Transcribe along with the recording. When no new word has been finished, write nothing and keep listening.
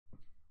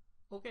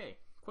Okay,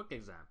 quick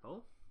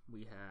example.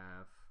 We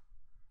have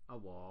a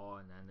wall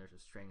and then there's a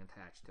string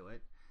attached to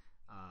it.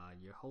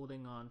 You're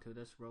holding on to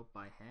this rope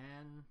by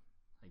hand.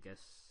 I guess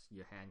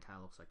your hand kind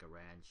of looks like a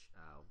wrench.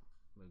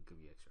 We'll give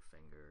you extra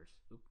fingers.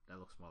 Oop, that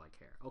looks more like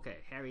hair. Okay,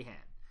 hairy hand.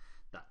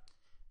 Done.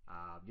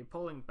 You're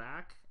pulling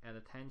back at a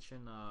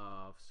tension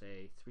of,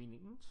 say, 3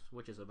 newtons,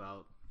 which is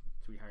about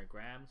 300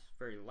 grams,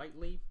 very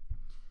lightly.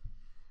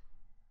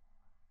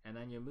 And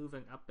then you're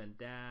moving up and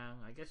down.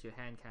 I guess your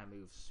hand can't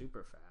move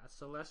super fast,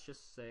 so let's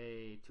just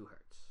say 2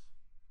 hertz.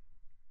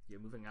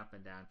 You're moving up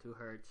and down 2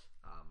 hertz.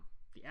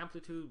 The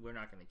amplitude, we're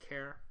not going to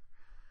care.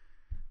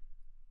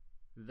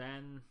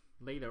 Then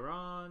later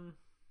on,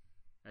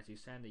 as you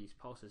send these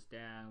pulses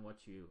down,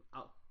 what you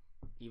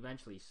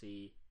eventually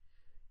see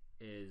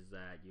is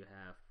that you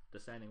have the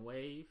descending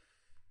wave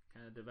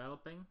kind of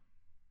developing.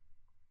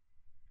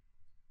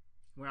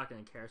 We're not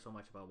going to care so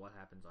much about what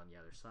happens on the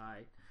other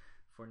side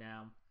for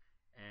now.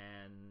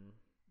 And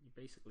you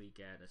basically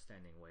get a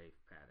standing wave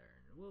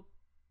pattern. Whoop,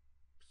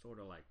 sort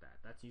of like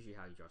that. That's usually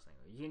how you draw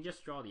standing wave. You can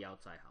just draw the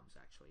outside humps,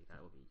 actually.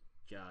 That will be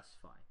just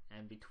fine.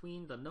 And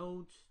between the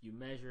nodes, you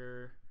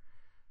measure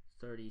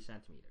 30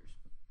 centimeters.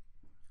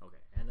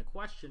 Okay, and the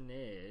question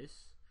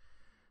is,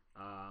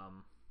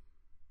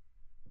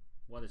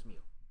 what is mu?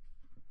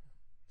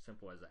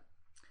 Simple as that.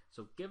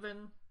 So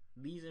given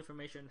these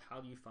information,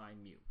 how do you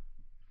find mu?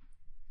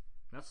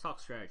 Let's talk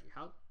strategy.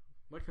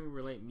 What can we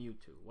relate mu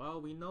to?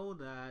 Well, we know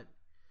that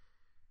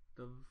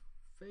the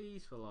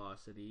phase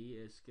velocity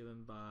is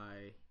given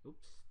by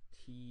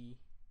t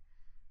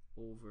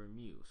over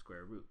mu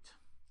square root.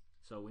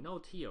 So we know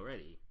t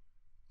already,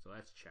 so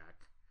let's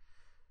check.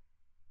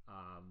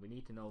 We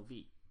need to know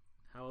v.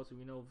 How else do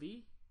we know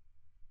v?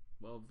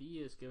 Well, v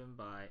is given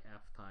by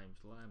f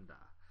times lambda.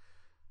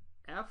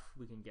 F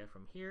we can get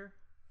from here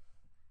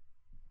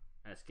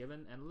as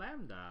given, and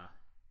lambda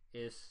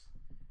is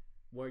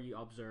where you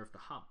observe the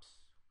humps.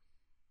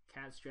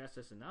 Can't stress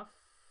this enough.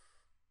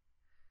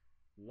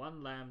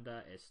 1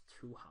 lambda is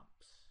 2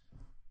 humps.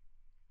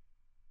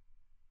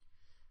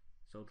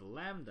 So the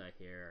lambda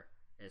here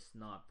is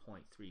not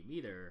 0.3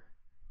 meter,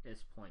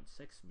 it's 0.6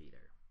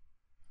 meter.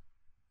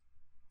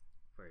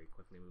 Very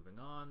quickly moving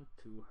on,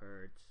 2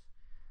 hertz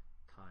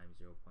times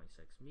 0.6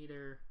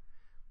 meter,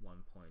 1.2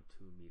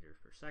 meters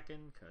per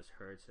second, because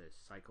hertz is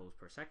cycles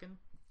per second.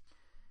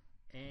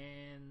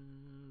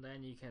 And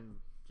then you can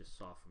just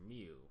solve for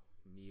mu.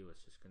 Mu is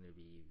just going to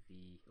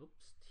be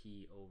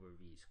t over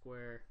v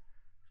squared,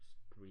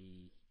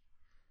 3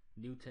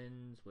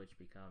 newtons, which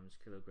becomes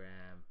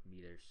kilogram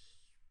meters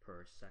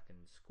per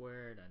second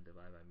squared, and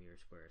divided by meter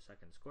square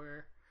second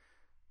square.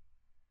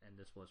 And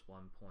this was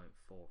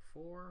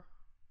 1.44,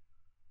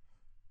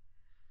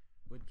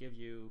 would give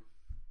you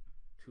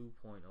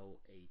 2.08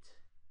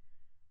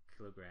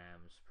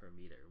 kilograms per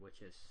meter,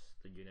 which is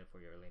the unit for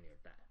your linear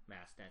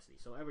mass density.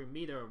 So every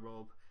meter of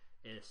rope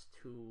is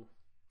 2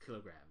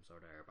 kilograms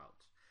or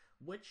thereabouts,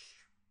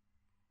 which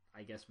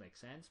I guess makes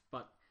sense,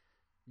 but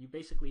you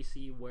basically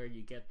see where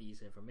you get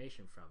these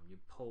information from.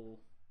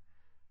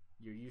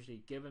 You're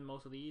usually given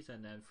most of these,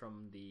 and then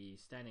from the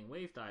standing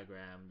wave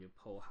diagram you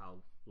pull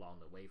how long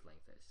the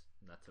wavelength is.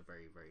 And that's a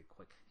very, very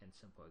quick and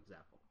simple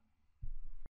example.